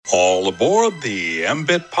All aboard the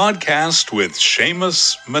MBIT podcast with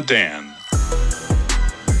Seamus Madan.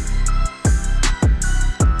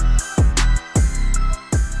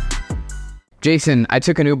 Jason, I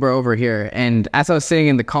took an Uber over here, and as I was sitting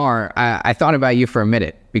in the car, I thought about you for a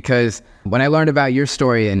minute, because when I learned about your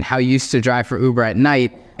story and how you used to drive for Uber at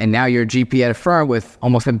night, and now you're a GP at a firm with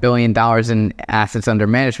almost $1 billion in assets under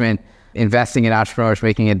management, investing in entrepreneurs,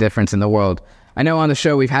 making a difference in the world. I know on the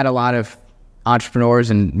show we've had a lot of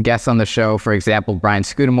entrepreneurs and guests on the show. For example, Brian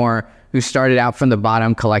Scudamore, who started out from the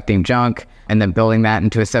bottom collecting junk and then building that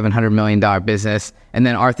into a $700 million business. And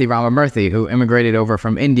then Arthi Ramamurthy, who immigrated over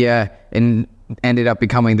from India and ended up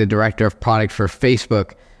becoming the director of product for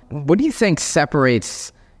Facebook. What do you think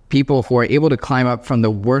separates people who are able to climb up from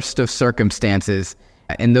the worst of circumstances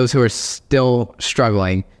and those who are still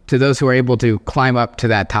struggling to those who are able to climb up to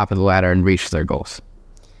that top of the ladder and reach their goals?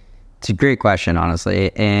 It's a great question,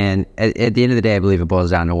 honestly. And at the end of the day, I believe it boils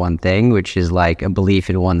down to one thing, which is like a belief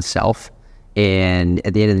in oneself. And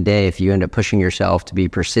at the end of the day, if you end up pushing yourself to be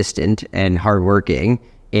persistent and hardworking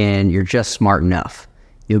and you're just smart enough,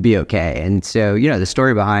 you'll be okay. And so, the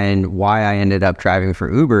story behind why I ended up driving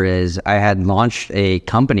for Uber is I had launched a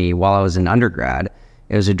company while I was in undergrad.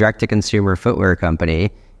 It was a direct-to-consumer footwear company,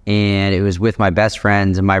 and it was with my best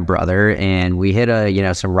friends and my brother, and we hit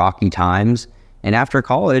some rocky times. And after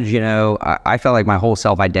college, I felt like my whole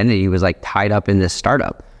self-identity was like tied up in this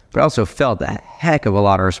startup, but I also felt a heck of a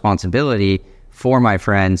lot of responsibility for my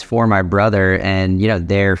friends, for my brother, and,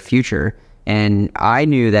 their future. And I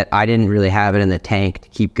knew that I didn't really have it in the tank to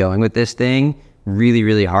keep going with this thing really,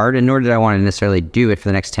 really hard. And nor did I want to necessarily do it for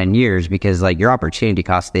the next 10 years because your opportunity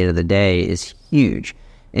cost at the end of the day is huge.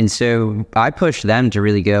 And so I pushed them to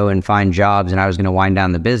really go and find jobs, and I was going to wind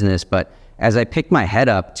down the business. But as I picked my head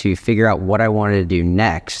up to figure out what I wanted to do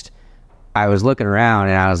next, I was looking around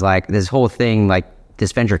and I was like, this whole thing, like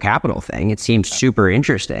this venture capital thing, it seems super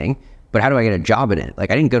interesting, but how do I get a job in it? Like,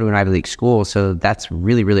 I didn't go to an Ivy League school, so that's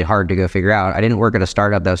really, really hard to go figure out. I didn't work at a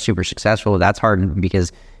startup that was super successful. That's hard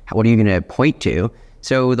because what are you going to point to?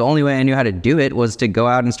 So the only way I knew how to do it was to go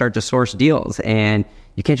out and start to source deals. And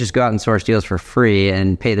you can't just go out and source deals for free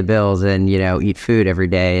and pay the bills and, eat food every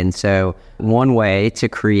day. And so one way to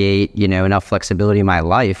create, enough flexibility in my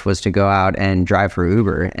life was to go out and drive for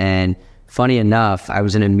Uber. And funny enough, I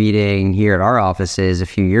was in a meeting here at our offices a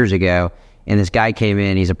few years ago, and this guy came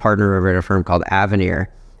in. He's a partner over at a firm called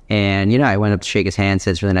Avenir. And, I went up to shake his hand,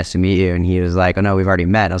 said, "It's really nice to meet you." And he was like, "Oh, no, we've already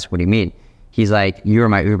met." I was like, "What do you mean?" He's like, "You were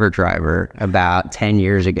my Uber driver about 10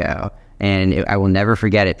 years ago. And I will never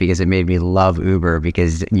forget it because it made me love Uber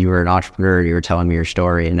because you were an entrepreneur, you were telling me your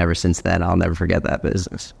story, and ever since then, I'll never forget that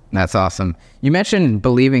business." That's awesome. You mentioned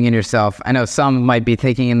believing in yourself. I know some might be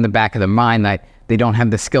thinking in the back of their mind that they don't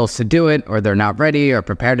have the skills to do it, or they're not ready or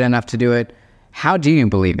prepared enough to do it. How do you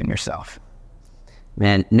believe in yourself?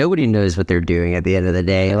 Man, nobody knows what they're doing at the end of the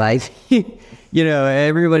day. Like,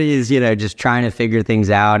 everybody is, just trying to figure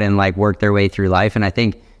things out and like work their way through life. And I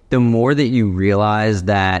think the more that you realize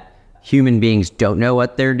that human beings don't know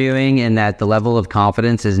what they're doing and that the level of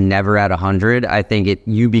confidence is never at 100, I think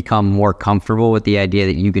you become more comfortable with the idea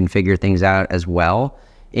that you can figure things out as well.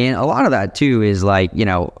 And a lot of that too is like,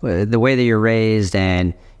 the way that you're raised,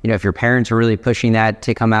 and, if your parents are really pushing that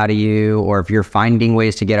to come out of you, or if you're finding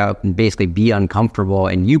ways to get out and basically be uncomfortable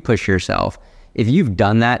and you push yourself. If you've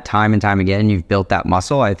done that time and time again, you've built that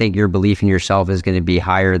muscle, I think your belief in yourself is going to be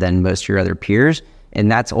higher than most of your other peers. And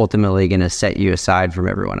that's ultimately going to set you aside from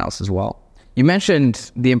everyone else as well. You mentioned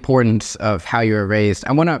the importance of how you were raised.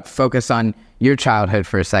 I want to focus on your childhood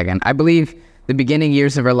for a second. I believe the beginning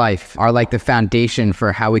years of our life are like the foundation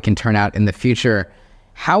for how we can turn out in the future.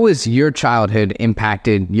 How has your childhood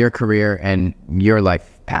impacted your career and your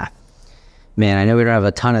life path? Man, I know we don't have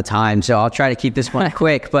a ton of time, so I'll try to keep this one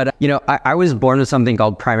quick. But, I was born with something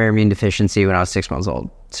called primary immune deficiency when I was 6 months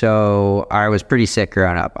old. So I was pretty sick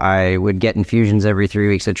growing up. I would get infusions every 3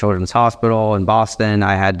 weeks at Children's Hospital in Boston.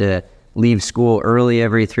 I had to leave school early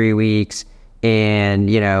every 3 weeks.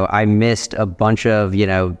 And, I missed a bunch of,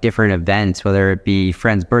 different events, whether it be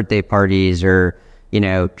friends' birthday parties or,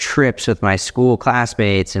 trips with my school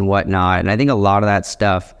classmates and whatnot. And I think a lot of that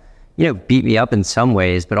stuff, beat me up in some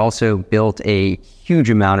ways, but also built a huge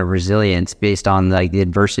amount of resilience based on like the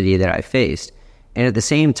adversity that I faced. And at the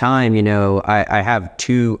same time, I have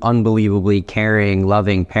two unbelievably caring,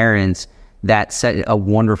 loving parents that set a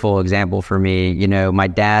wonderful example for me. My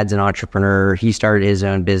dad's an entrepreneur. He started his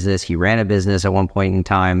own business. He ran a business at one point in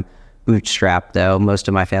time, bootstrapped though. Most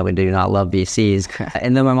of my family do not love VCs.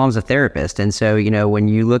 And then my mom's a therapist. And so, when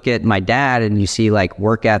you look at my dad and you see like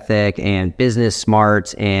work ethic and business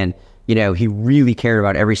smarts and he really cared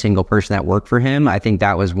about every single person that worked for him. I think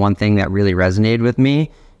that was one thing that really resonated with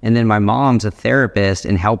me. And then my mom's a therapist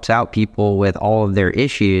and helps out people with all of their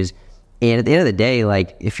issues. And at the end of the day,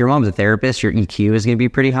 like if your mom's a therapist, your EQ is going to be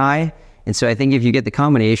pretty high. And so I think if you get the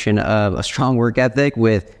combination of a strong work ethic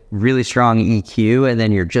with really strong EQ, and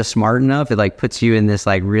then you're just smart enough, it like puts you in this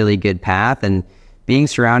like really good path. And being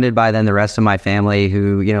surrounded by then the rest of my family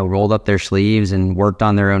who, rolled up their sleeves and worked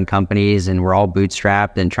on their own companies, and we're all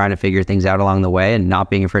bootstrapped and trying to figure things out along the way and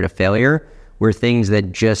not being afraid of failure, were things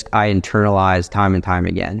that just I internalized time and time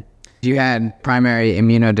again. You had primary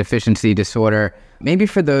immunodeficiency disorder. Maybe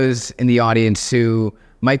for those in the audience who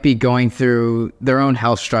might be going through their own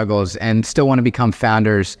health struggles and still want to become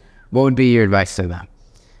founders, what would be your advice to them?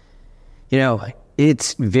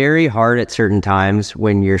 It's very hard at certain times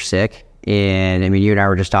when you're sick. And I mean, you and I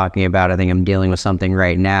were just talking about, I think I'm dealing with something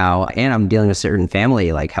right now, and I'm dealing with certain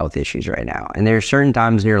family like health issues right now. And there are certain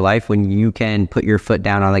times in your life when you can put your foot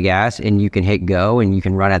down on the gas and you can hit go and you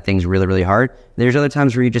can run at things really, really hard. There's other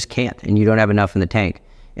times where you just can't and you don't have enough in the tank.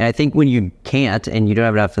 And I think when you can't and you don't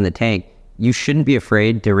have enough in the tank, you shouldn't be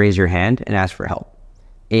afraid to raise your hand and ask for help.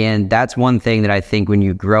 And that's one thing that I think when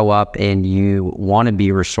you grow up and you want to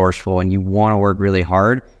be resourceful and you want to work really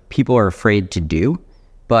hard, people are afraid to do.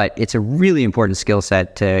 But it's a really important skill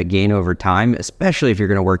set to gain over time, especially if you're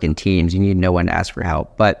going to work in teams. You need to know when to ask for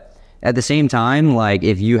help. But at the same time, like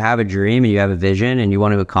if you have a dream and you have a vision and you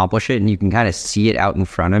want to accomplish it and you can kind of see it out in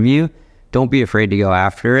front of you, don't be afraid to go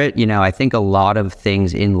after it. I think a lot of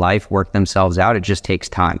things in life work themselves out. It just takes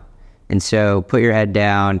time. And so put your head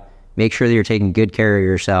down, make sure that you're taking good care of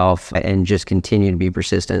yourself, and just continue to be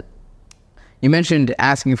persistent. You mentioned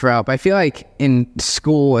asking for help. I feel like in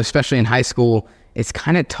school, especially in high school, it's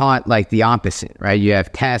kind of taught like the opposite, right? You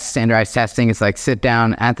have tests, standardized testing. It's like sit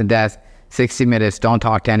down at the desk, 60 minutes, don't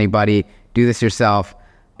talk to anybody, do this yourself.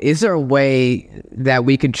 Is there a way that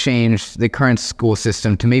we could change the current school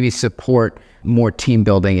system to maybe support more team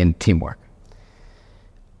building and teamwork?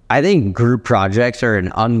 I think group projects are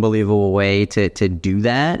an unbelievable way to do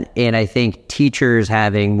that. And I think teachers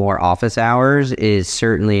having more office hours is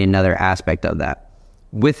certainly another aspect of that.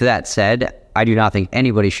 With that said, I do not think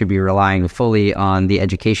anybody should be relying fully on the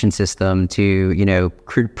education system to,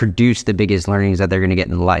 produce the biggest learnings that they're going to get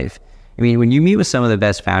in life. I mean, when you meet with some of the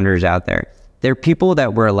best founders out there, they're people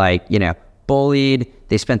that were like, bullied.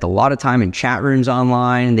 They spent a lot of time in chat rooms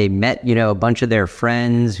online. They met, a bunch of their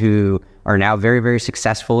friends who are now very, very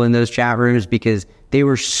successful in those chat rooms because they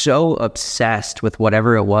were so obsessed with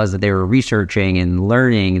whatever it was that they were researching and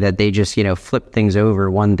learning that they just, flipped things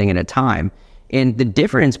over one thing at a time. And the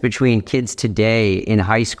difference between kids today in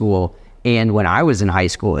high school and when I was in high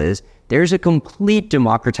school is there's a complete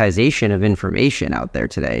democratization of information out there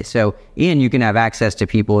today. So, and you can have access to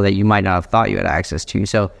people that you might not have thought you had access to.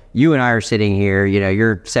 So you and I are sitting here,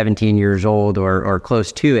 you're 17 years old or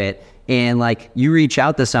close to it. And like you reach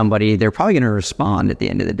out to somebody, they're probably going to respond at the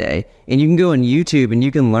end of the day. And you can go on YouTube and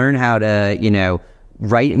you can learn how to,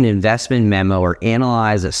 write an investment memo or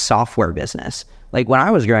analyze a software business. Like when I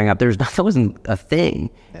was growing up, that wasn't a thing.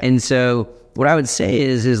 Yeah. And so what I would say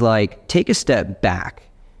is like, take a step back,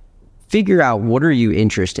 figure out what are you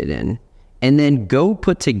interested in, and then go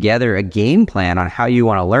put together a game plan on how you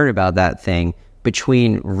want to learn about that thing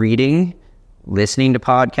between reading, listening to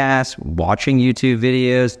podcasts, watching YouTube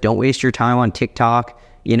videos. Don't waste your time on TikTok,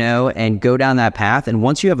 and go down that path. And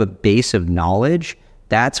once you have a base of knowledge,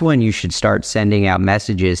 that's when you should start sending out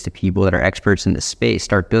messages to people that are experts in the space,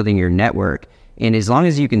 start building your network. And as long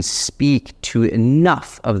as you can speak to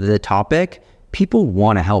enough of the topic, people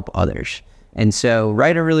want to help others. And so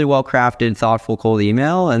write a really well-crafted, thoughtful, cold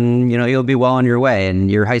email, and you'll be well on your way.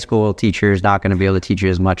 And your high school teacher is not going to be able to teach you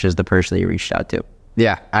as much as the person that you reached out to.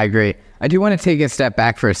 Yeah, I agree. I do want to take a step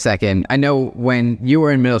back for a second. I know when you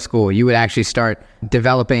were in middle school, you would actually start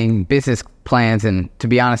developing business plans. And to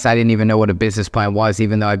be honest, I didn't even know what a business plan was,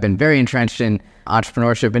 even though I've been very entrenched in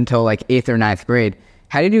entrepreneurship until like 8th or 9th grade.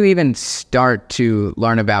 How did you even start to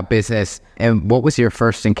learn about business, and what was your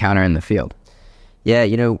first encounter in the field? Yeah,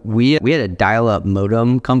 we had a dial-up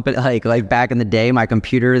modem company, like back in the day, my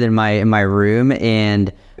computer in my room.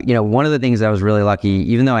 And, one of the things that I was really lucky,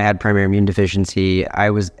 even though I had primary immune deficiency, I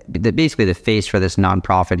was basically the face for this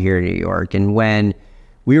nonprofit here in New York. And when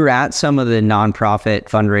we were at some of the nonprofit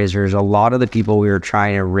fundraisers, a lot of the people we were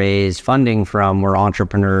trying to raise funding from were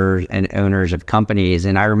entrepreneurs and owners of companies.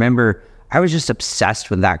 And I remember I was just obsessed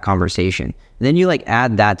with that conversation. And then you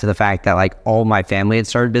add that to the fact that all my family had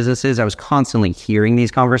started businesses. I was constantly hearing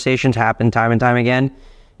these conversations happen time and time again.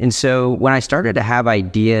 And so when I started to have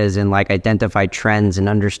ideas and identify trends and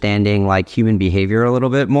understanding human behavior a little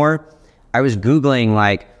bit more, I was Googling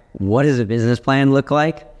what does a business plan look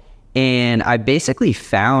like? And I basically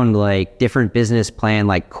found like different business plan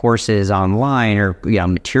like courses online or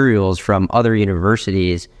materials from other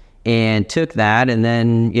universities, and took that and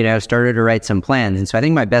then started to write some plans. And so I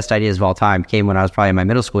think my best ideas of all time came when I was probably in my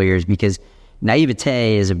middle school years, because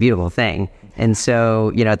naivete is a beautiful thing. And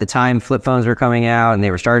so at the time flip phones were coming out and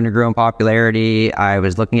they were starting to grow in popularity. I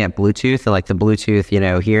was looking at Bluetooth, like the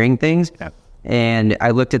Bluetooth hearing things. Yeah. And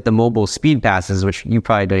I looked at the mobile speed passes, which you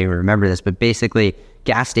probably don't even remember this, but basically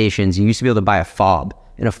gas stations, you used to be able to buy a fob,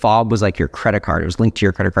 and a fob was like your credit card. It was linked to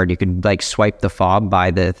your credit card. You could like swipe the fob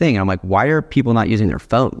by the thing. And I'm like, why are people not using their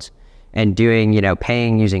phones and doing,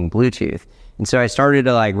 paying using Bluetooth? And so I started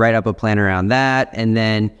to like write up a plan around that. And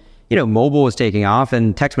then, mobile was taking off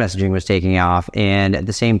and text messaging was taking off. And at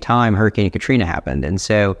the same time, Hurricane Katrina happened. And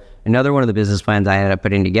so another one of the business plans I ended up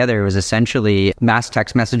putting together was essentially mass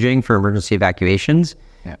text messaging for emergency evacuations.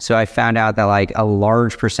 Yeah. So I found out that like a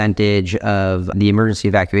large percentage of the emergency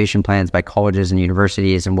evacuation plans by colleges and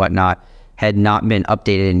universities and whatnot had not been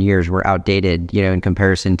updated in years, were outdated, in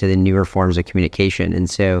comparison to the newer forms of communication. And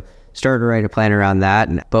so started to write a plan around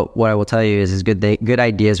that. But what I will tell you is good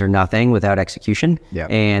ideas are nothing without execution. Yeah.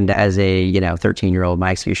 And as a 13-year-old,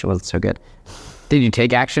 my execution wasn't so good. Did you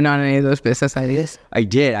take action on any of those business ideas? I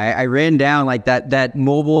did. I ran down like that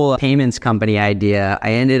mobile payments company idea.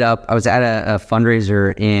 I was at a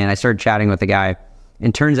fundraiser and I started chatting with the guy.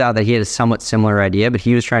 And turns out that he had a somewhat similar idea, but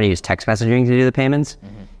he was trying to use text messaging to do the payments.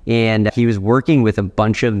 Mm-hmm. And he was working with a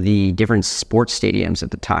bunch of the different sports stadiums at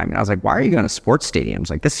the time. And I was like, why are you going to sports stadiums?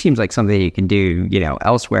 Like, this seems like something you can do,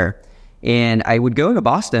 elsewhere. And I would go to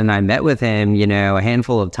Boston. I met with him, a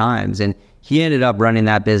handful of times. And he ended up running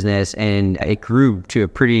that business, and it grew to a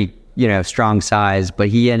pretty, strong size. But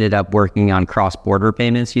he ended up working on cross-border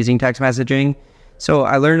payments using text messaging. So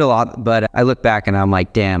I learned a lot, but I look back and I'm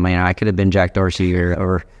like, damn, I could have been Jack Dorsey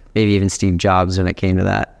or maybe even Steve Jobs when it came to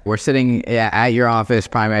that. We're sitting at your office,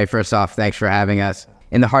 Primary. First off, thanks for having us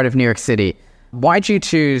in the heart of New York City. Why'd you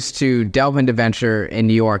choose to delve into venture in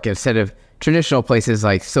New York instead of traditional places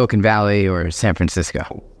like Silicon Valley or San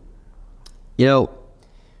Francisco?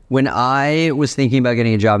 When I was thinking about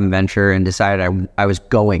getting a job in venture and decided I was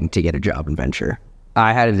going to get a job in venture,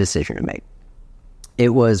 I had a decision to make. It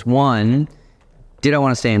was one, did I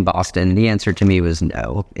want to stay in Boston? The answer to me was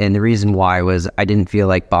no. And the reason why was I didn't feel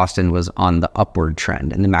like Boston was on the upward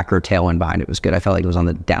trend and the macro tailwind behind it was good. I felt like it was on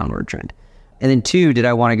the downward trend. And then two, did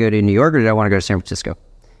I want to go to New York or did I want to go to San Francisco?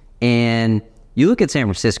 And you look at San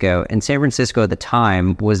Francisco, and San Francisco at the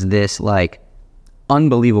time was this like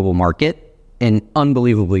unbelievable market, an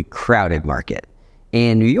unbelievably crowded market.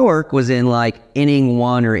 And New York was in like inning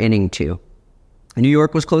 1 or inning 2. And New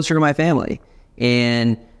York was closer to my family.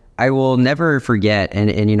 And I will never forget,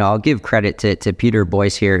 and I'll give credit to Peter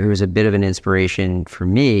Boyce here, who was a bit of an inspiration for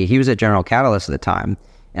me. He was at General Catalyst at the time.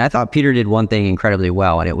 And I thought Peter did one thing incredibly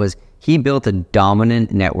well, and it was he built a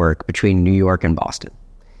dominant network between New York and Boston.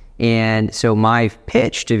 And so my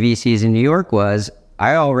pitch to VCs in New York was,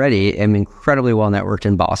 I already am incredibly well networked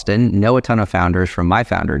in Boston, know a ton of founders from my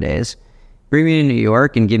founder days. Bring me to New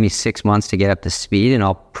York and give me 6 months to get up to speed, and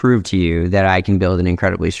I'll prove to you that I can build an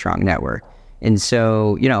incredibly strong network. And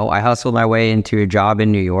so, I hustled my way into a job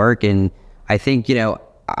in New York, and I think,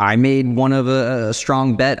 I made one of a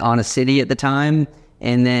strong bet on a city at the time.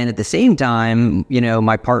 And then at the same time,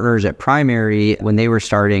 my partners at Primary, when they were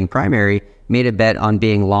starting Primary, made a bet on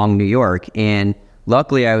being long New York. And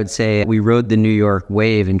luckily, I would say we rode the New York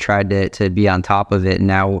wave and tried to be on top of it. And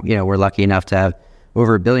now, we're lucky enough to have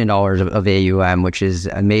over $1 billion of AUM, which is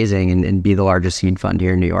amazing, and be the largest seed fund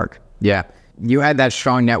here in New York. Yeah. You had that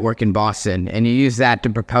strong network in Boston, and you used that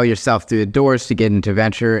to propel yourself through the doors to get into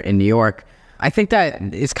venture in New York. I think that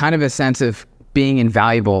is kind of a sense of being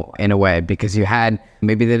invaluable in a way, because you had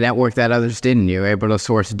maybe the network that others didn't. You were able to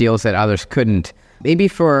source deals that others couldn't. Maybe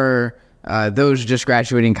for those just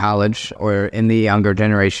graduating college or in the younger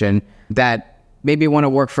generation that maybe want to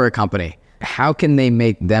work for a company, how can they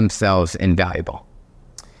make themselves invaluable?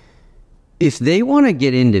 If they want to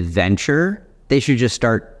get into venture, they should just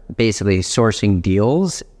start basically sourcing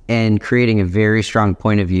deals and creating a very strong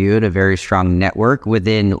point of view and a very strong network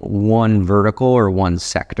within one vertical or one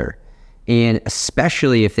sector. And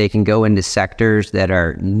especially if they can go into sectors that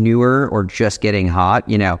are newer or just getting hot.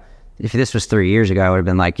 If this was 3 years ago, I would have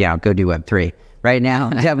been like, yeah, go do Web3. Right now,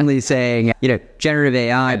 I'm definitely saying, generative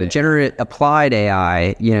AI, but generative applied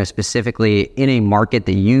AI, specifically in a market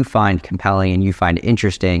that you find compelling and you find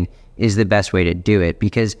interesting is the best way to do it.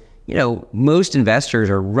 Because most investors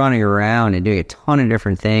are running around and doing a ton of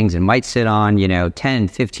different things and might sit on, 10,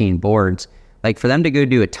 15 boards. Like, for them to go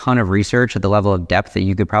do a ton of research at the level of depth that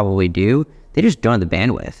you could probably do, they just don't have the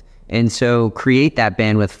bandwidth. And so create that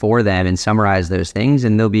bandwidth for them and summarize those things,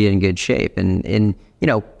 and they'll be in good shape. And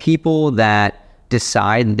people that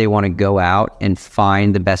decide that they want to go out and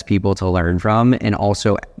find the best people to learn from and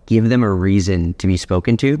also give them a reason to be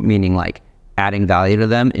spoken to, meaning like adding value to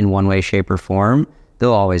them in one way, shape, or form,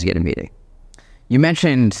 they'll always get a meeting. You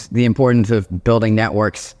mentioned the importance of building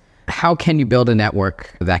networks. How can you build a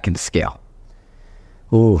network that can scale?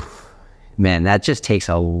 Ooh, man, that just takes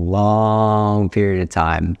a long period of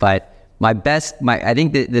time. But I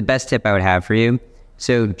think the best tip I would have for you,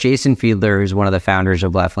 so Jason Fiedler, who's one of the founders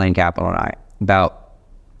of Left Lane Capital, and I, about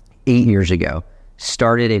 8 years ago,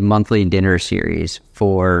 started a monthly dinner series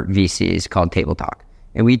for VCs called Table Talk.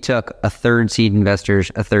 And we took a third seed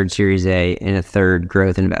investors, a third Series A, and a third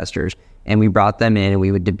growth investors. And we brought them in and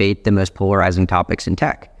we would debate the most polarizing topics in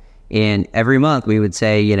tech. And every month we would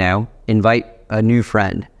say, invite a new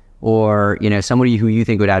friend or, somebody who you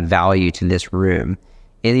think would add value to this room.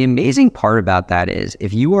 And the amazing part about that is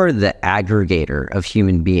if you are the aggregator of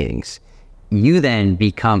human beings, you then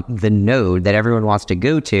become the node that everyone wants to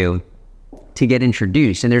go to get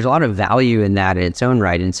introduced. And there's a lot of value in that in its own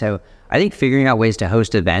right. And so I think figuring out ways to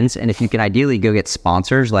host events, and if you can ideally go get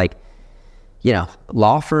sponsors like,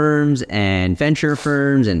 law firms and venture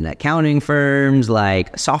firms and accounting firms,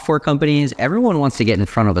 like software companies, everyone wants to get in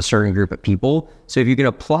front of a certain group of people. So if you can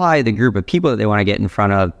apply the group of people that they want to get in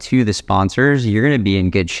front of to the sponsors, you're going to be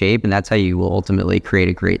in good shape. And that's how you will ultimately create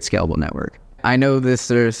a great scalable network. I know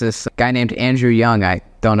there's this guy named Andrew Young. I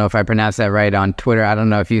don't know if I pronounced that right on Twitter. I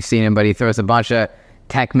don't know if you've seen him, but he throws a bunch of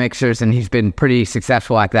tech mixers and he's been pretty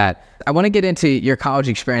successful at that. I want to get into your college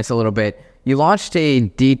experience a little bit. You launched a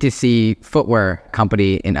D2C footwear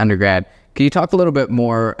company in undergrad. Can you talk a little bit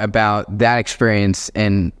more about that experience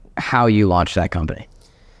and how you launched that company?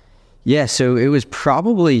 Yeah, so it was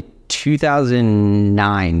probably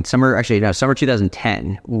 2009, summer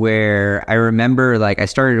 2010, where I remember I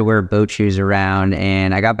started to wear boat shoes around,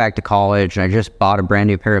 and I got back to college and I just bought a brand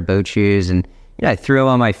new pair of boat shoes, and I threw them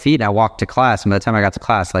on my feet and I walked to class. And by the time I got to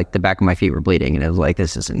class, the back of my feet were bleeding, and it was like,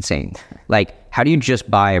 this is insane. How do you just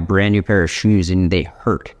buy a brand new pair of shoes and they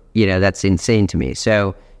hurt? That's insane to me.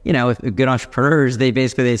 So, if good entrepreneurs,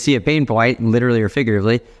 they see a pain point, literally or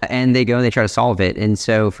figuratively, and they go and they try to solve it. And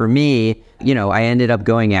so for me, I ended up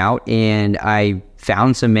going out and I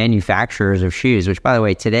found some manufacturers of shoes, which, by the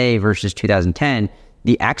way, today versus 2010,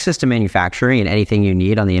 the access to manufacturing and anything you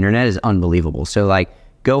need on the internet is unbelievable. So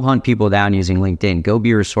go hunt people down using LinkedIn, go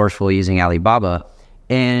be resourceful using Alibaba.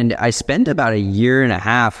 And I spent about 1.5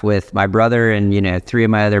 years with my brother and, 3 of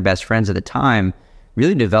my other best friends at the time,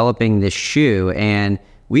 really developing this shoe. And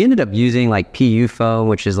we ended up using PU foam,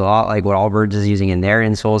 which is a lot like what Allbirds is using in their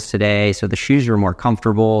insoles today. So the shoes were more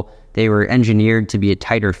comfortable. They were engineered to be a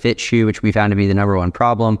tighter fit shoe, which we found to be the number one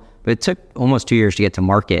problem. But it took almost 2 years to get to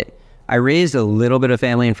market. I raised a little bit of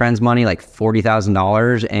family and friends money,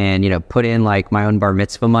 $40,000, and, put in my own bar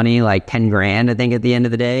mitzvah money, $10,000, I think, at the end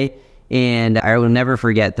of the day. And I will never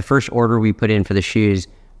forget the first order we put in for the shoes.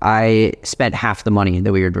 I spent half the money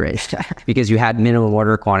that we had raised because you had minimum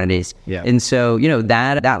order quantities. Yeah. And so,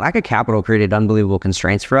 that lack of capital created unbelievable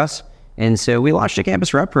constraints for us. And so we launched a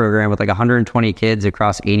campus rep program with 120 kids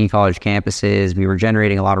across 80 college campuses. We were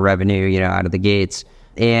generating a lot of revenue, out of the gates,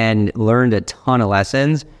 and learned a ton of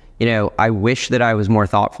lessons. I wish that I was more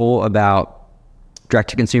thoughtful about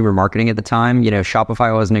direct-to-consumer marketing at the time.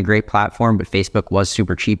 Shopify wasn't a great platform, but Facebook was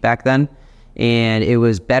super cheap back then. And it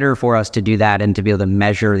was better for us to do that and to be able to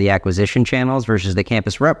measure the acquisition channels versus the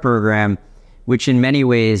campus rep program, which in many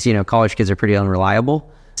ways, college kids are pretty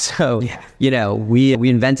unreliable. So, we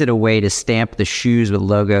invented a way to stamp the shoes with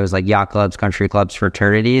logos like yacht clubs, country clubs,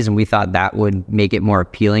 fraternities, and we thought that would make it more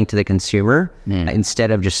appealing to the consumer instead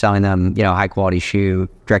of just selling them, high quality shoe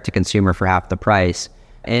direct to consumer for half the price.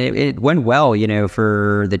 And it went well,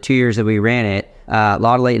 for the 2 years that we ran it. A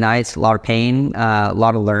lot of late nights, a lot of pain, a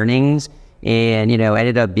lot of learnings, and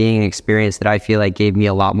ended up being an experience that I feel like gave me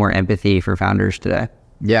a lot more empathy for founders today.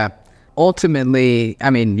 Yeah. Ultimately,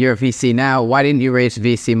 you're a VC now. Why didn't you raise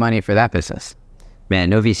VC money for that business? Man,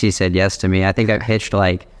 no VC said yes to me. I think I pitched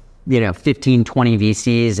 15, 20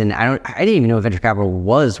 VCs, and I didn't even know what venture capital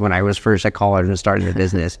was when I was first at college and starting the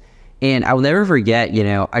business. And I will never forget,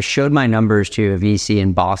 I showed my numbers to a VC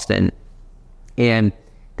in Boston, and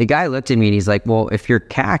the guy looked at me and he's like, well, if your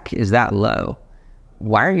CAC is that low,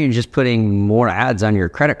 why are you just putting more ads on your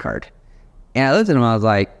credit card? And I looked at him, I was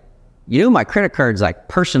like, my credit card's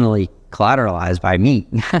personally collateralized by me.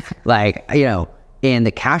 And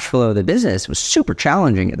the cash flow of the business was super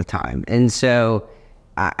challenging at the time. And so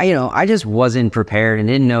I just wasn't prepared and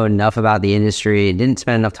didn't know enough about the industry and didn't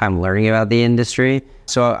spend enough time learning about the industry.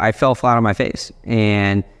 So I fell flat on my face.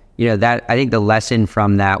 And, that I think the lesson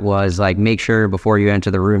from that was like, make sure before you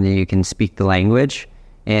enter the room that you can speak the language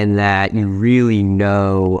and that you really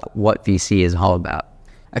know what VC is all about.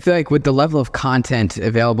 I feel like with the level of content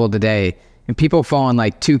available today, and people fall in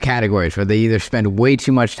like two categories where they either spend way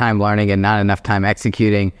too much time learning and not enough time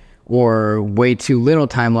executing, or way too little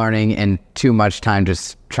time learning and too much time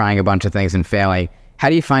just trying a bunch of things and failing. How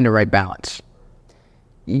do you find the right balance?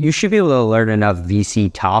 You should be able to learn enough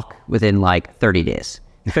VC talk within like 30 days,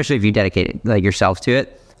 especially if you dedicate like yourself to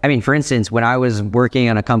it. I mean, for instance, when I was working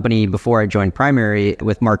on a company before I joined Primary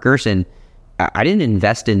with Mark Gerson, I didn't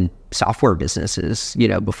invest in software businesses,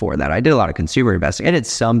 before that. I did a lot of consumer investing. I did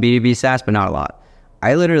some B2B SaaS, but not a lot.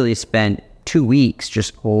 I literally spent 2 weeks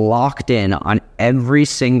just locked in on every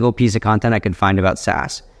single piece of content I could find about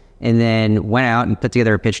SaaS. And then went out and put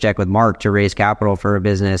together a pitch deck with Mark to raise capital for a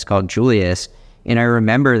business called Julius. And I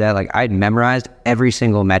remember that like I'd memorized every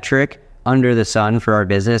single metric under the sun for our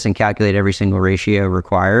business and calculated every single ratio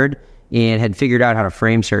required and had figured out how to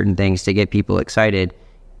frame certain things to get people excited.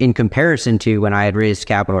 In comparison to when I had raised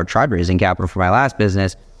capital or tried raising capital for my last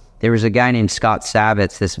business, there was a guy named Scott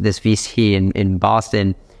Savitz, this VC in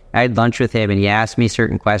Boston. I had lunch with him and he asked me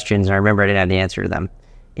certain questions and I remember I didn't have the answer to them.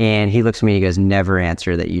 And he looks at me and he goes, never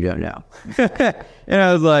answer that you don't know. And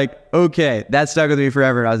I was like, okay, that stuck with me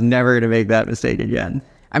forever. And I was never going to make that mistake again.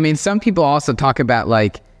 I mean, some people also talk about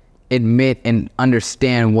like admit and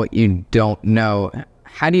understand what you don't know.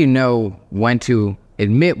 How do you know when to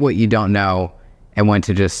admit what you don't know and when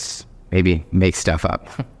to just maybe make stuff up?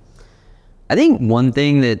 I think one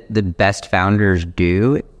thing that the best founders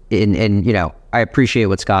do, and I appreciate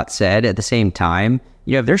what Scott said. At the same time,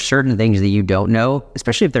 if there's certain things that you don't know,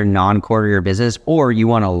 especially if they're non-core to your business or you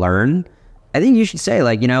want to learn, I think you should say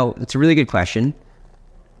like, it's a really good question.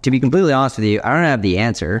 To be completely honest with you, I don't have the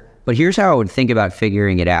answer, but here's how I would think about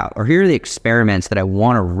figuring it out. Or here are the experiments that I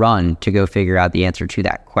want to run to go figure out the answer to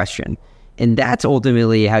that question. And that's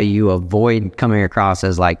ultimately how you avoid coming across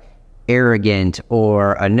as like arrogant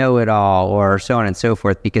or a know-it-all or so on and so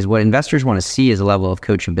forth, because what investors want to see is a level of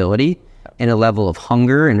coachability and a level of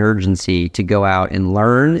hunger and urgency to go out and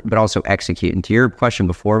learn, but also execute. And to your question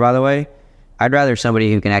before, by the way, I'd rather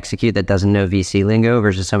somebody who can execute that doesn't know VC lingo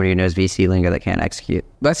versus somebody who knows VC lingo that can't execute.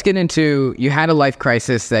 Let's get into, you had a life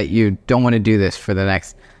crisis that you don't want to do this for the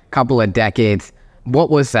next couple of decades. What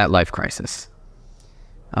was that life crisis?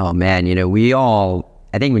 Oh man,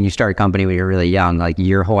 I think when you start a company when you're really young, like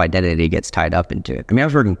your whole identity gets tied up into it. I mean, I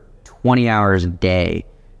was working 20 hours a day.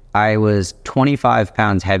 I was 25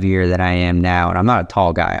 pounds heavier than I am now. And I'm not a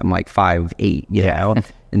tall guy. I'm like 5'8",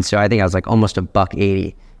 And so I think I was like almost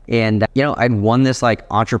 $180. And, I'd won this like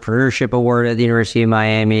entrepreneurship award at the University of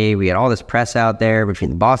Miami. We had all this press out there between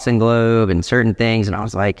the Boston Globe and certain things. And I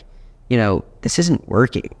was like, this isn't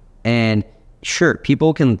working. And sure,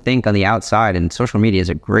 people can think on the outside, and social media is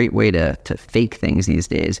a great way to fake things these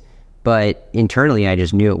days. But internally, I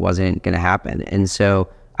just knew it wasn't going to happen. And so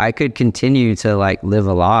I could continue to like live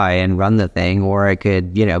a lie and run the thing, or I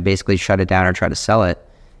could, basically shut it down or try to sell it.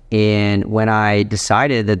 And when I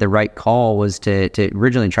decided that the right call was to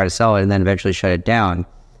originally try to sell it and then eventually shut it down,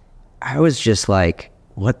 I was just like,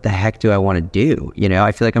 what the heck do I want to do?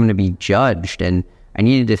 I feel like I'm going to be judged, and I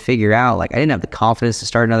needed to figure out, like, I didn't have the confidence to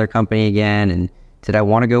start another company again. And did I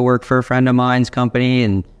want to go work for a friend of mine's company?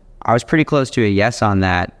 And I was pretty close to a yes on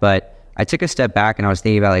that. But I took a step back and I was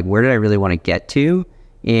thinking about like, where did I really want to get to?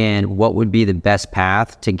 And what would be the best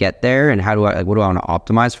path to get there? And what do I want to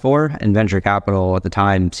optimize for? And venture capital at the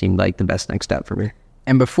time seemed like the best next step for me.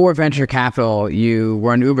 And before venture capital, you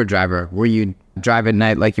were an Uber driver where you drive at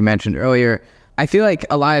night, like you mentioned earlier. I feel like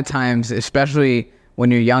a lot of times, especially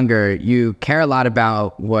when you're younger, you care a lot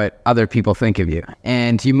about what other people think of you.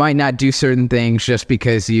 And you might not do certain things just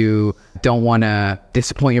because you don't want to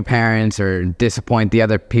disappoint your parents or disappoint the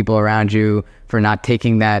other people around you for not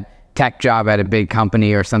taking that tech job at a big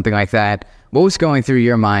company or something like that. What was going through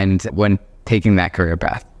your mind when taking that career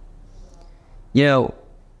path?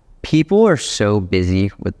 People are so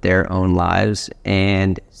busy with their own lives,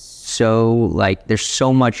 and so like there's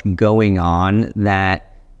so much going on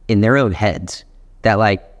that in their own heads that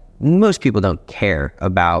like most people don't care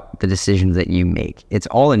about the decisions that you make. It's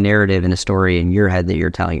all a narrative and a story in your head that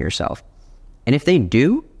you're telling yourself. And if they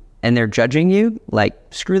do and they're judging you, like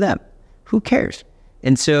screw them. Who cares?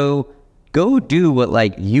 And so go do what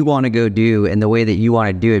like you want to go do in the way that you want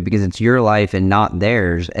to do it, because it's your life and not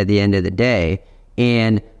theirs at the end of the day.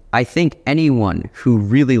 And I think anyone who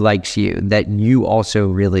really likes you, that you also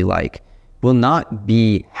really like, will not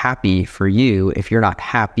be happy for you if you're not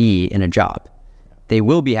happy in a job. They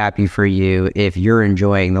will be happy for you if you're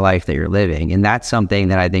enjoying the life that you're living. And that's something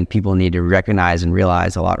that I think people need to recognize and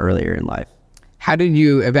realize a lot earlier in life. How did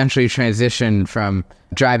you eventually transition from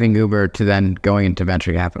driving Uber to then going into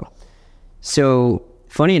venture capital? So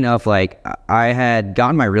funny enough, like I had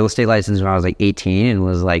gotten my real estate license when I was like 18 and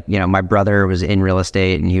was like, my brother was in real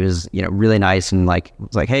estate and he was, really nice and like,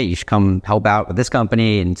 was like, hey, you should come help out with this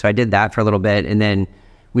company. And so I did that for a little bit. And then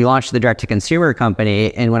we launched the direct to consumer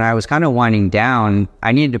company. And when I was kind of winding down,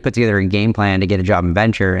 I needed to put together a game plan to get a job in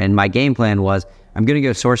venture. And my game plan was, I'm going to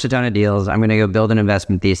go source a ton of deals. I'm going to go build an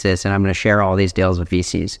investment thesis and I'm going to share all these deals with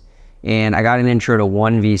VCs. And I got an intro to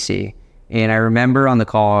one VC. And I remember on the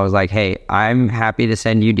call, I was like, hey, I'm happy to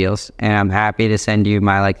send you deals and I'm happy to send you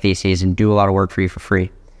my like theses and do a lot of work for you for free.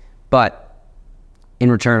 But in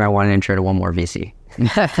return, I want an intro to one more VC.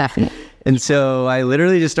 And so I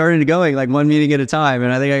literally just started going like one meeting at a time.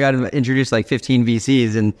 And I think I got introduced like 15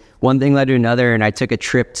 VCs and one thing led to another. And I took a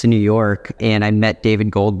trip to New York and I met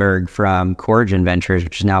David Goldberg from Corrigan Ventures,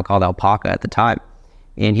 which is now called Alpaca at the time.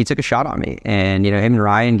 And he took a shot on me. And, him and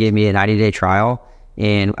Ryan gave me a 90-day trial.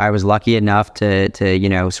 And I was lucky enough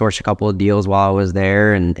to source a couple of deals while I was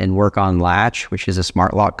there and work on Latch, which is a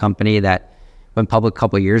smart lock company that went public a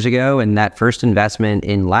couple of years ago. And that first investment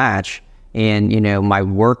in Latch and, my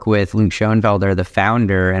work with Luke Schoenfelder, the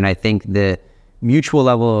founder, and I think the mutual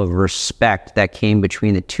level of respect that came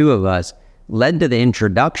between the two of us led to the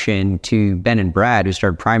introduction to Ben and Brad, who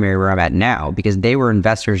started Primary where I'm at now, because they were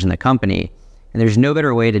investors in the company. And there's no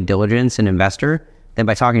better way to diligence an investor than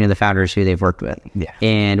by talking to the founders who they've worked with. Yeah.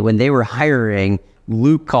 And when they were hiring,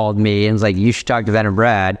 Luke called me and was like, you should talk to Ben and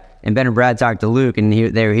Brad. And Ben and Brad talked to Luke and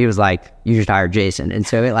he was like, you should hire Jason. And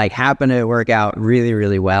so it like happened to work out really,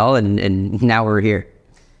 really well. And now we're here.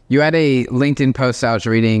 You had a LinkedIn post I was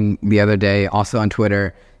reading the other day, also on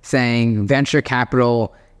Twitter, saying venture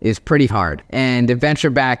capital is pretty hard. And a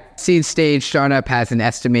venture-backed seed stage startup has an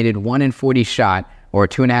estimated 1 in 40 shot or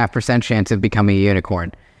 2.5% chance of becoming a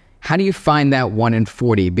unicorn. How do you find that 1 in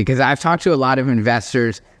 40? Because I've talked to a lot of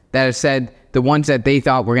investors that have said the ones that they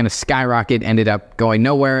thought were going to skyrocket ended up going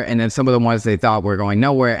nowhere. And then some of the ones they thought were going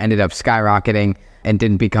nowhere ended up skyrocketing and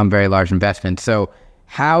didn't become very large investments. So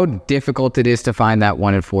how difficult it is to find that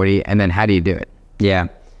 1 in 40, and then how do you do it? Yeah.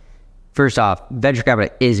 First off, venture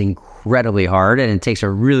capital is incredibly hard and it takes a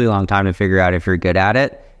really long time to figure out if you're good at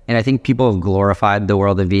it. And I think people have glorified the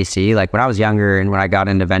world of VC. Like when I was younger and when I got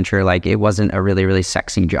into venture, like it wasn't a really, really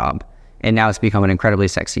sexy job. And now it's become an incredibly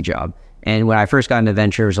sexy job. And when I first got into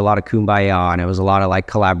venture, it was a lot of kumbaya and it was a lot of like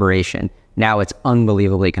collaboration. Now it's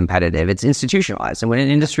unbelievably competitive. It's institutionalized. And when an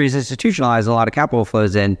industry is institutionalized, a lot of capital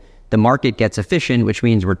flows in, the market gets efficient, which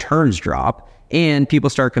means returns drop and people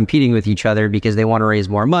start competing with each other because they want to raise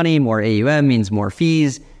more money. More AUM means more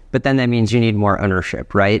fees, but then that means you need more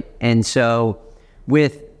ownership, right? And so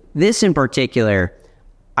with this in particular,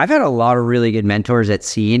 I've had a lot of really good mentors at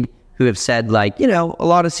seed who have said like, a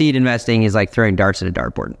lot of seed investing is like throwing darts at a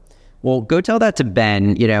dartboard. Well, go tell that to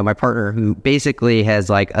Ben, my partner, who basically has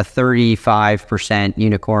like a 35%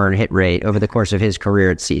 unicorn hit rate over the course of his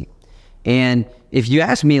career at seed. And if you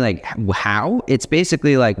ask me like how, it's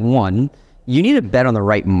basically like, one, you need to bet on the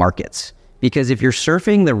right markets. Because if you're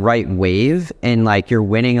surfing the right wave and like you're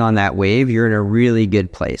winning on that wave, you're in a really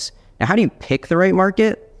good place. Now, how do you pick the right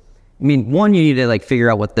market? I mean, one, you need to like figure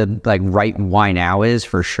out what the like right why now is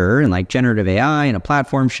for sure. And like generative AI and a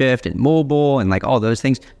platform shift and mobile and like all those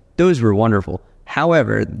things, those were wonderful.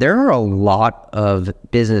 However, there are a lot of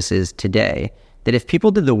businesses today that if people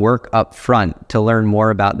did the work up front to learn more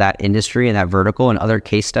about that industry and that vertical and other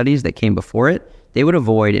case studies that came before it, they would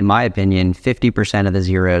avoid, in my opinion, 50% of the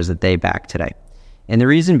zeros that they back today. And the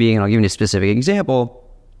reason being, and I'll give you a specific example,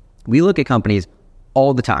 we look at companies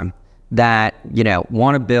all the time that,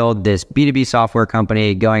 want to build this B2B software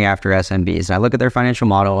company going after SMBs. And I look at their financial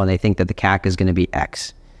model and they think that the CAC is going to be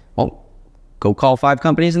X. Well, go call 5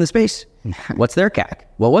 companies in the space. What's their CAC?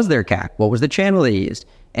 What was their CAC? What was the channel they used?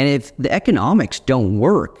 And if the economics don't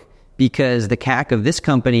work because the CAC of this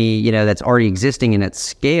company, that's already existing and at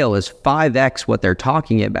scale is 5X what they're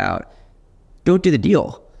talking about, don't do the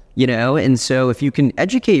deal, And so if you can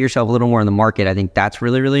educate yourself a little more in the market, I think that's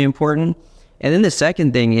really, really important. And then the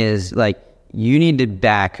second thing is like, you need to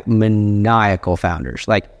back maniacal founders.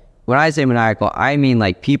 Like when I say maniacal, I mean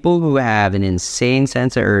like people who have an insane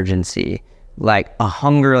sense of urgency, like a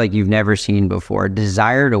hunger like you've never seen before, a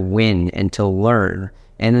desire to win and to learn,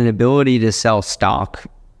 and an ability to sell stock,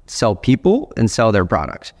 sell people, and sell their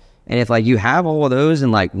product. And if like you have all of those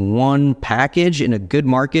in like one package in a good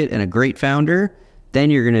market and a great founder, then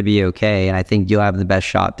you're going to be okay. And I think you'll have the best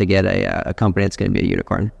shot to get a company that's going to be a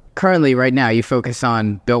unicorn. Currently, right now, you focus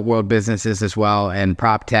on built world businesses as well and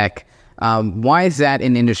prop tech. Why is that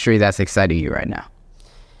an industry that's exciting you right now?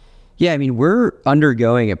 Yeah, I mean, we're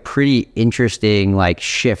undergoing a pretty interesting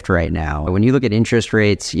shift right now. When you look at interest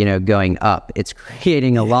rates, going up, it's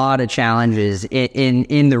creating a lot of challenges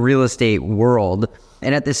in the real estate world.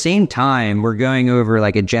 And at the same time, we're going over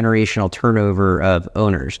a generational turnover of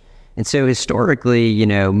owners. And so historically,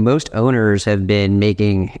 most owners have been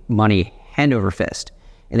making money hand over fist,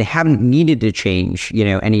 and they haven't needed to change,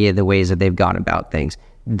 any of the ways that they've gone about things.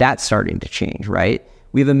 That's starting to change, right?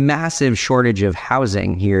 We have a massive shortage of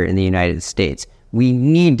housing here in the United States. We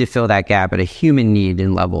need to fill that gap at a human need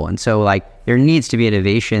and level. And so there needs to be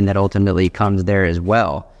innovation that ultimately comes there as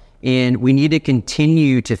well. And we need to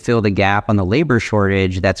continue to fill the gap on the labor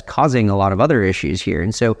shortage that's causing a lot of other issues here.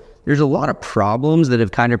 And so there's a lot of problems that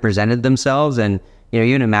have kind of presented themselves. And,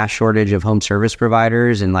 even a mass shortage of home service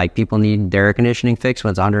providers and people need their air conditioning fixed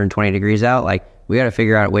when it's 120 degrees out. We got to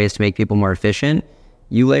figure out ways to make people more efficient.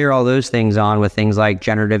 You layer all those things on with things like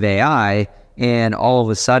generative AI, and all of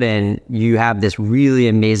a sudden you have this really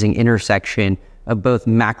amazing intersection of both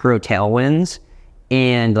macro tailwinds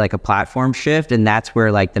and a platform shift. And that's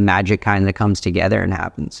where the magic kind of comes together and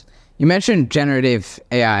happens. You mentioned generative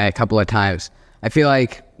AI a couple of times. I feel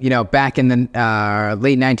like, back in the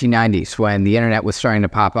late 1990s when the internet was starting to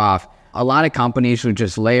pop off, a lot of companies would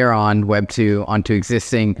just layer on Web 2 onto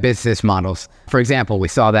existing business models. For example, we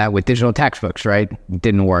saw that with digital textbooks, right? It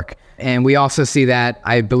didn't work. And we also see that,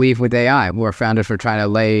 I believe, with AI, where founders were trying to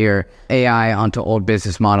layer AI onto old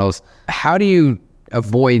business models. How do you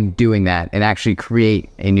avoid doing that and actually create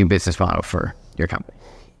a new business model for your company?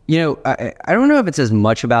 I don't know if it's as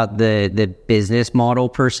much about the business model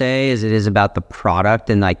per se as it is about the product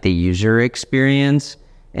and the user experience.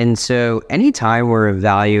 And so anytime we're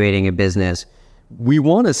evaluating a business, we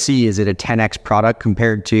want to see, is it a 10x product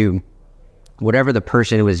compared to whatever the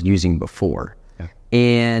person was using before? Yeah.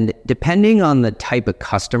 And depending on the type of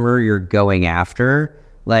customer you're going after,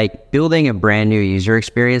 building a brand new user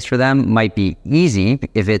experience for them might be easy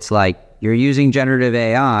if it's you're using generative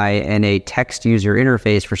AI and a text user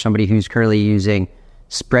interface for somebody who's currently using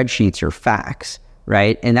spreadsheets or fax.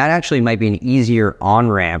 Right? And that actually might be an easier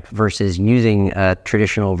on-ramp versus using a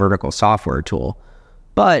traditional vertical software tool.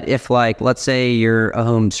 But if let's say you're a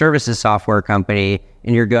home services software company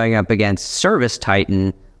and you're going up against Service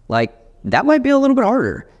Titan, that might be a little bit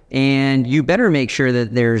harder. And you better make sure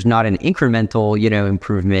that there's not an incremental,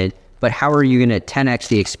 improvement, but how are you going to 10x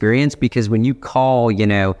the experience? Because when you call,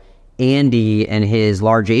 Andy and his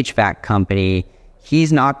large HVAC company,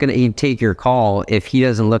 he's not going to take your call if he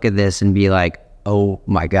doesn't look at this and be oh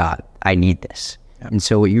my God, I need this. Yep. And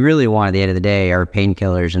so what you really want at the end of the day are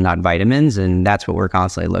painkillers and not vitamins. And that's what we're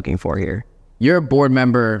constantly looking for here. You're a board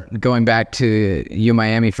member, going back to U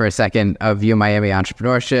Miami for a second, of U Miami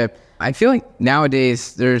Entrepreneurship. I feel like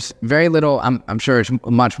nowadays there's very little, I'm sure it's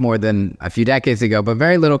much more than a few decades ago, but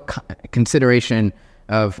very little consideration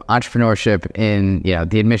of entrepreneurship in,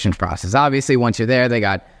 the admissions process. Obviously, once you're there, they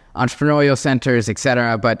got entrepreneurial centers, et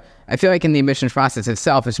cetera. But I feel like in the admissions process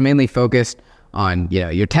itself, it's mainly focused on,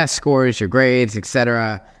 your test scores, your grades, et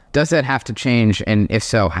cetera. Does that have to change? And if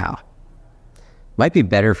so, how? Might be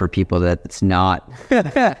better for people that it's not.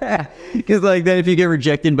 Because then if you get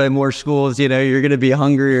rejected by more schools, you're going to be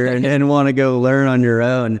hungrier and want to go learn on your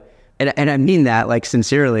own. And I mean that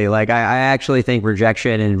sincerely. I actually think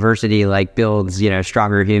rejection and adversity builds,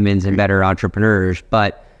 stronger humans and better entrepreneurs.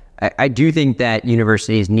 But I do think that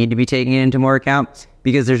universities need to be taking it into more account,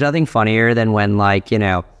 because there's nothing funnier than when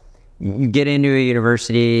you get into a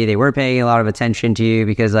university, they weren't paying a lot of attention to you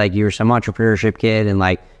because you were some entrepreneurship kid, and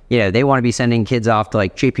they want to be sending kids off to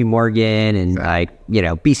JP Morgan and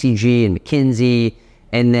BCG and McKinsey.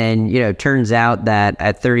 And then, turns out that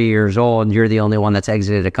at 30 years old, you're the only one that's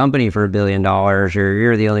exited a company for $1 billion, or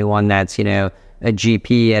you're the only one that's, a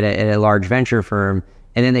GP at a large venture firm.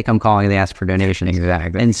 And then they come calling and they ask for donations.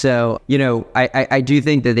 Exactly. And so, I do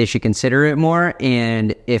think that they should consider it more.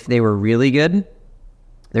 And if they were really good,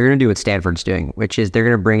 they're going to do what Stanford's doing, which is they're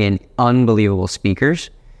going to bring in unbelievable speakers,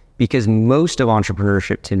 because most of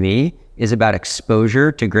entrepreneurship to me is about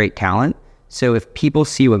exposure to great talent. So if people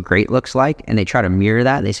see what great looks like and they try to mirror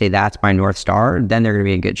that, they say, that's my North Star, then they're going to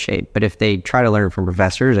be in good shape. But if they try to learn from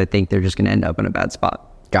professors, I think they're just going to end up in a bad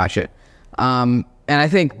spot. Gotcha. And I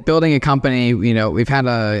think building a company, we've had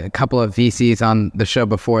a couple of VCs on the show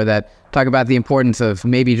before that talk about the importance of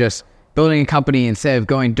maybe just building a company instead of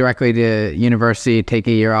going directly to university, take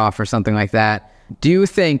a year off or something like that. Do you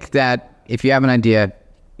think that if you have an idea,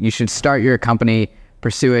 you should start your company,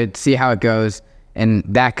 pursue it, see how it goes, And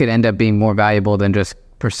that could end up being more valuable than just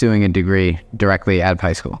pursuing a degree directly out of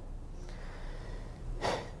high school.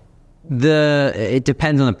 It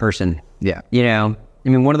depends on the person. Yeah. I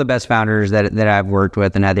mean, one of the best founders that I've worked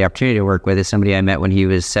with and had the opportunity to work with is somebody I met when he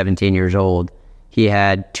was 17 years old. He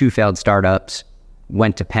had 2 failed startups,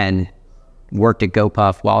 went to Penn, worked at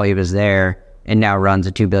GoPuff while he was there, and now runs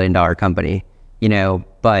a $2 billion company.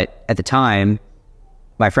 But at the time,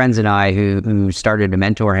 my friends and I, who started to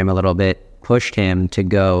mentor him a little bit, pushed him to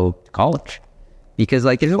go to college. Because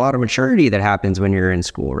there's a lot of maturity that happens when you're in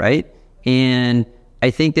school, right? And I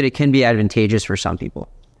think that it can be advantageous for some people.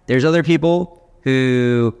 There's other people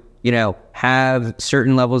who, have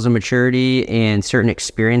certain levels of maturity and certain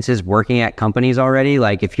experiences working at companies already.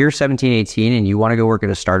 Like if you're 17, 18 and you want to go work at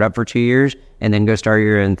a startup for 2 years and then go start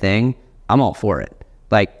your own thing, I'm all for it.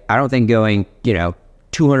 I don't think going,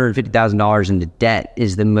 $250,000 into debt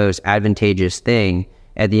is the most advantageous thing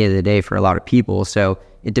at the end of the day for a lot of people. So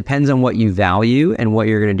it depends on what you value and what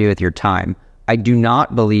you're going to do with your time. I do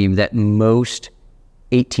not believe that most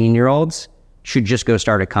 18-year-olds should just go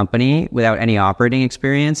start a company without any operating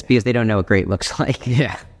experience because they don't know what great looks like.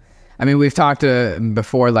 Yeah. I mean, we've talked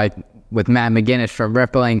before, with Matt McGinnis from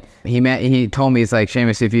Rippling. He told me, he's like,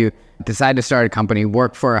 Seamus, if you decide to start a company,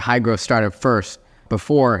 work for a high growth startup first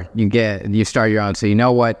before you start your own. So you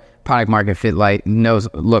know what product market fit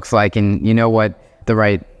looks like, and you know what the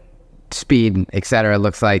right speed, et cetera,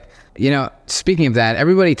 looks like. Speaking of that,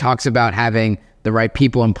 everybody talks about having the right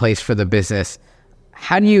people in place for the business.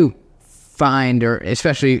 How do you find, or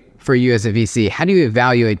especially for you as a VC, how do you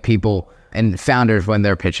evaluate people and founders when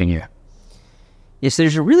they're pitching you? Yes,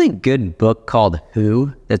 there's a really good book called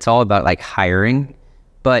Who that's all about hiring,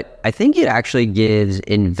 but I think it actually gives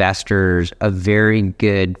investors a very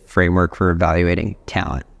good framework for evaluating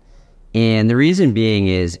talent. And the reason being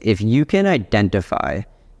is if you can identify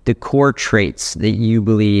the core traits that you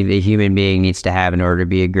believe a human being needs to have in order to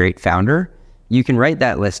be a great founder, you can write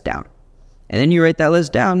that list down. And then you write that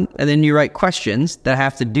list down, and then you write questions that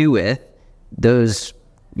have to do with those,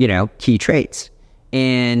 key traits.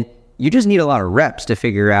 And you just need a lot of reps to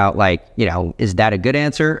figure out, is that a good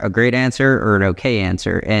answer, a great answer, or an okay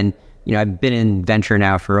answer? And, I've been in venture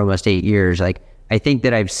now for almost 8 years. I think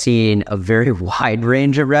that I've seen a very wide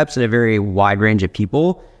range of reps and a very wide range of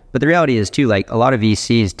people. But the reality is, too, a lot of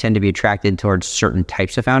VCs tend to be attracted towards certain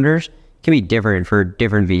types of founders. It can be different for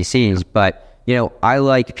different VCs, but I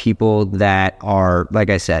like people that are, like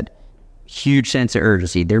I said, huge sense of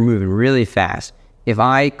urgency. They're moving really fast. If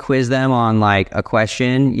I quiz them on a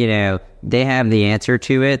question, they have the answer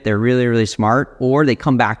to it. They're really, really smart, or they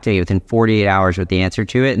come back to me within 48 hours with the answer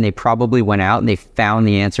to it. And they probably went out and they found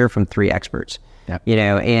the answer from 3 experts, Yep.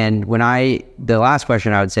 And the last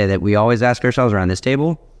question I would say that we always ask ourselves around this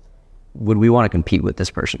table, would we want to compete with this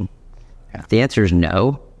person? Yeah. If the answer is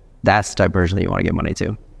no, that's the type of person that you want to give money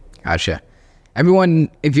to. Gotcha. Everyone,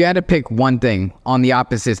 if you had to pick one thing on the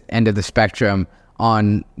opposite end of the spectrum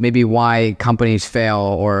on maybe why companies fail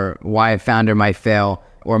or why a founder might fail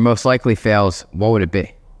or most likely fails, what would it be?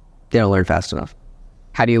 They don't learn fast enough.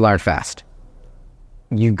 How do you learn fast?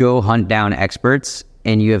 You go hunt down experts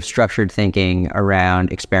and you have structured thinking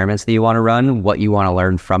around experiments that you want to run, what you want to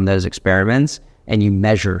learn from those experiments, and you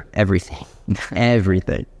measure everything.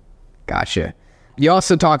 Everything. Gotcha. You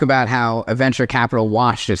also talk about how a venture capital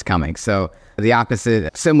wash is coming. So the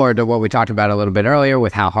opposite, similar to what we talked about a little bit earlier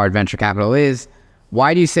with how hard venture capital is.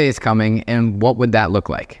 Why do you say it's coming, and what would that look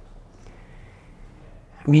like?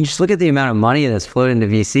 I mean, just look at the amount of money that's flowed into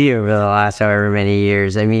VC over the last however many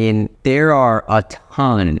years. I mean, there are a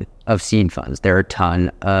ton of seed funds. There are a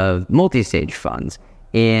ton of multi-stage funds.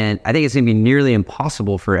 And I think it's going to be nearly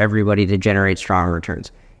impossible for everybody to generate strong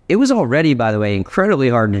returns. It was already, by the way, incredibly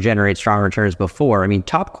hard to generate strong returns before. I mean,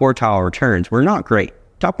 top quartile returns were not great.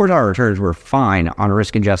 Top quartile returns were fine on a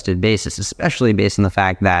risk-adjusted basis, especially based on the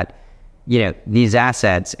fact that, these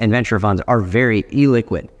assets and venture funds are very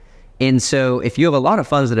illiquid. And so if you have a lot of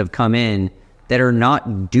funds that have come in that are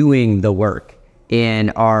not doing the work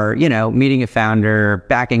and are, meeting a founder,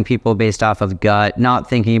 backing people based off of gut, not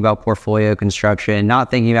thinking about portfolio construction,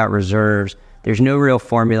 not thinking about reserves, there's no real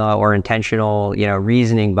formula or intentional,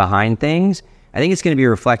 reasoning behind things. I think it's going to be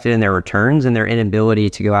reflected in their returns and their inability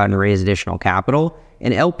to go out and raise additional capital.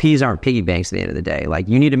 And LPs aren't piggy banks at the end of the day.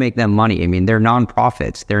 You need to make them money. I mean, they're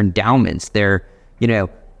nonprofits, they're endowments, they're,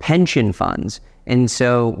 pension funds. And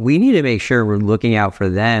so we need to make sure we're looking out for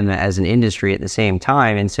them as an industry at the same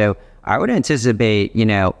time. And so I would anticipate,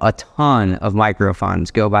 a ton of micro funds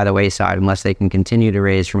go by the wayside unless they can continue to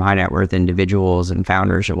raise from high net worth individuals and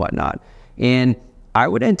founders and whatnot. And I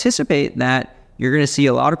would anticipate that, you're going to see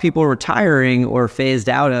a lot of people retiring or phased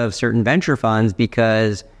out of certain venture funds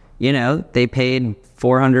because, they paid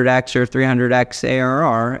 400x or 300x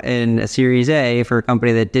ARR in a Series A for a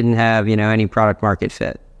company that didn't have, any product market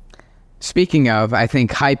fit. Speaking of, I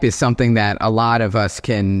think hype is something that a lot of us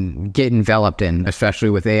can get enveloped in, especially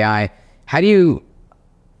with AI. How do you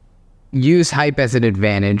use hype as an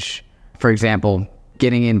advantage, for example,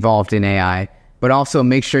 getting involved in AI, but also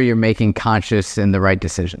make sure you're making conscious and the right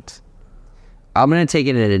decisions? I'm going to take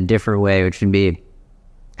it in a different way, which would be,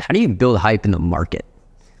 how do you build hype in the market?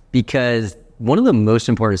 Because one of the most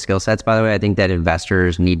important skill sets, by the way, I think that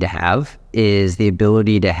investors need to have is the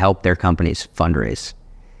ability to help their companies fundraise.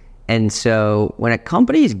 And so when a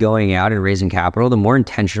company is going out and raising capital, the more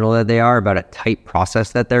intentional that they are about a tight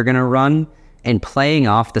process that they're going to run and playing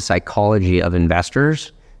off the psychology of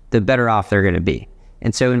investors, the better off they're going to be.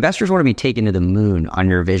 And so investors want to be taken to the moon on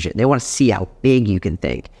your vision. They want to see how big you can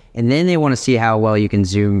think. And then they want to see how well you can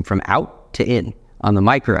zoom from out to in on the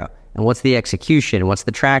micro. And what's the execution, what's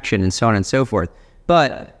the traction, and so on and so forth.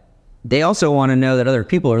 But they also want to know that other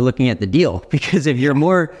people are looking at the deal, because if you're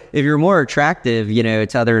more attractive,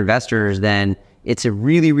 to other investors, then it's a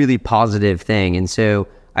really, really positive thing. And so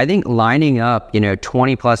I think lining up,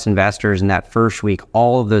 20 plus investors in that first week,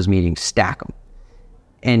 all of those meetings, stack them.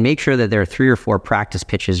 And make sure that there are 3 or 4 practice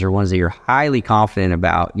pitches or ones that you're highly confident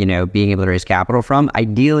about, being able to raise capital from.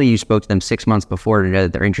 Ideally, you spoke to them 6 months before to know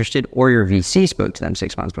that they're interested, or your VC spoke to them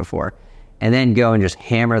 6 months before. And then go and just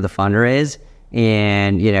hammer the fundraise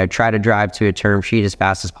and, try to drive to a term sheet as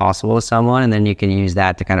fast as possible with someone. And then you can use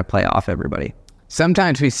that to kind of play off everybody.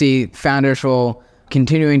 Sometimes we see founders will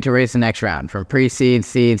continuing to raise the next round from pre-seed,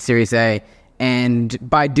 seed, Series A. And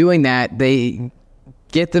by doing that, they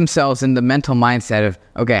get themselves in the mental mindset of,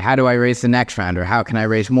 okay, how do I raise the next round, or how can I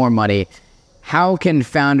raise more money? How can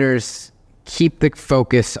founders keep the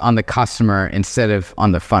focus on the customer instead of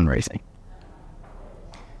on the fundraising?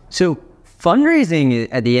 So fundraising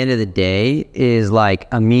at the end of the day is like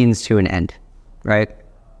a means to an end, right?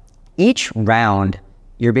 Each round,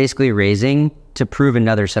 you're basically raising to prove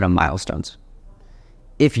another set of milestones.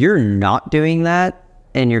 If you're not doing that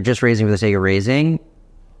and you're just raising for the sake of raising,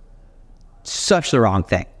 such the wrong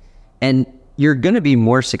thing. And you're going to be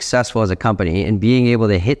more successful as a company in being able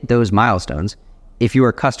to hit those milestones if you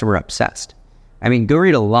are customer obsessed. I mean, go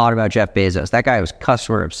read a lot about Jeff Bezos. That guy was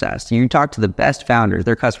customer obsessed. You talk to the best founders,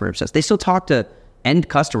 they're customer obsessed. They still talk to end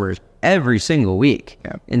customers every single week.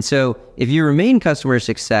 Yeah. And so if you remain customer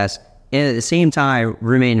success and at the same time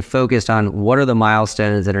remain focused on what are the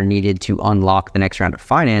milestones that are needed to unlock the next round of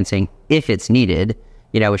financing, if it's needed,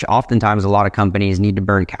 which oftentimes a lot of companies need to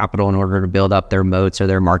burn capital in order to build up their moats or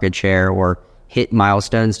their market share or hit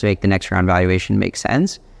milestones to make the next round valuation make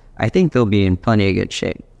sense, I think they'll be in plenty of good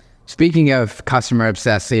shape. Speaking of customer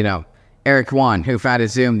obsessed, Eric Yuan, who founded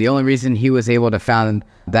Zoom, the only reason he was able to found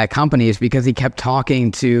that company is because he kept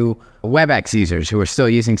talking to WebEx users who were still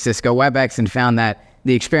using Cisco WebEx and found that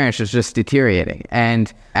the experience was just deteriorating.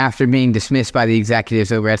 And after being dismissed by the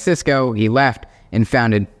executives over at Cisco, he left and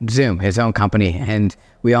founded Zoom, his own company. And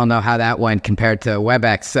we all know how that went compared to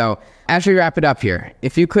WebEx. So as we wrap it up here,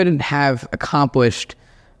 if you couldn't have accomplished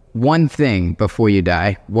one thing before you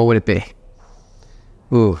die, what would it be?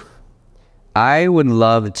 I would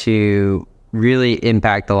love to really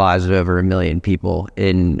impact the lives of over 1 million people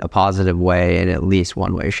in a positive way in at least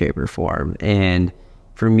one way, shape, or form. And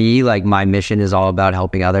for me, my mission is all about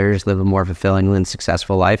helping others live a more fulfilling and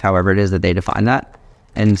successful life, however it is that they define that.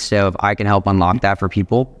 And so if I can help unlock that for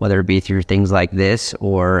people, whether it be through things like this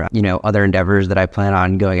or, other endeavors that I plan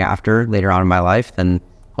on going after later on in my life, then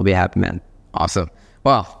I'll be a happy man. Awesome.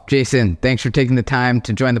 Well, Jason, thanks for taking the time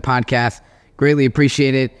to join the podcast. Greatly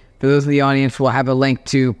appreciate it. For those in the audience, we'll have a link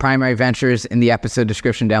to Primary Ventures in the episode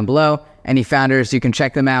description down below. Any founders, you can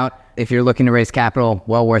check them out. If you're looking to raise capital,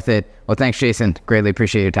 well worth it. Well, thanks, Jason. Greatly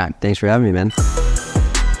appreciate your time. Thanks for having me, man.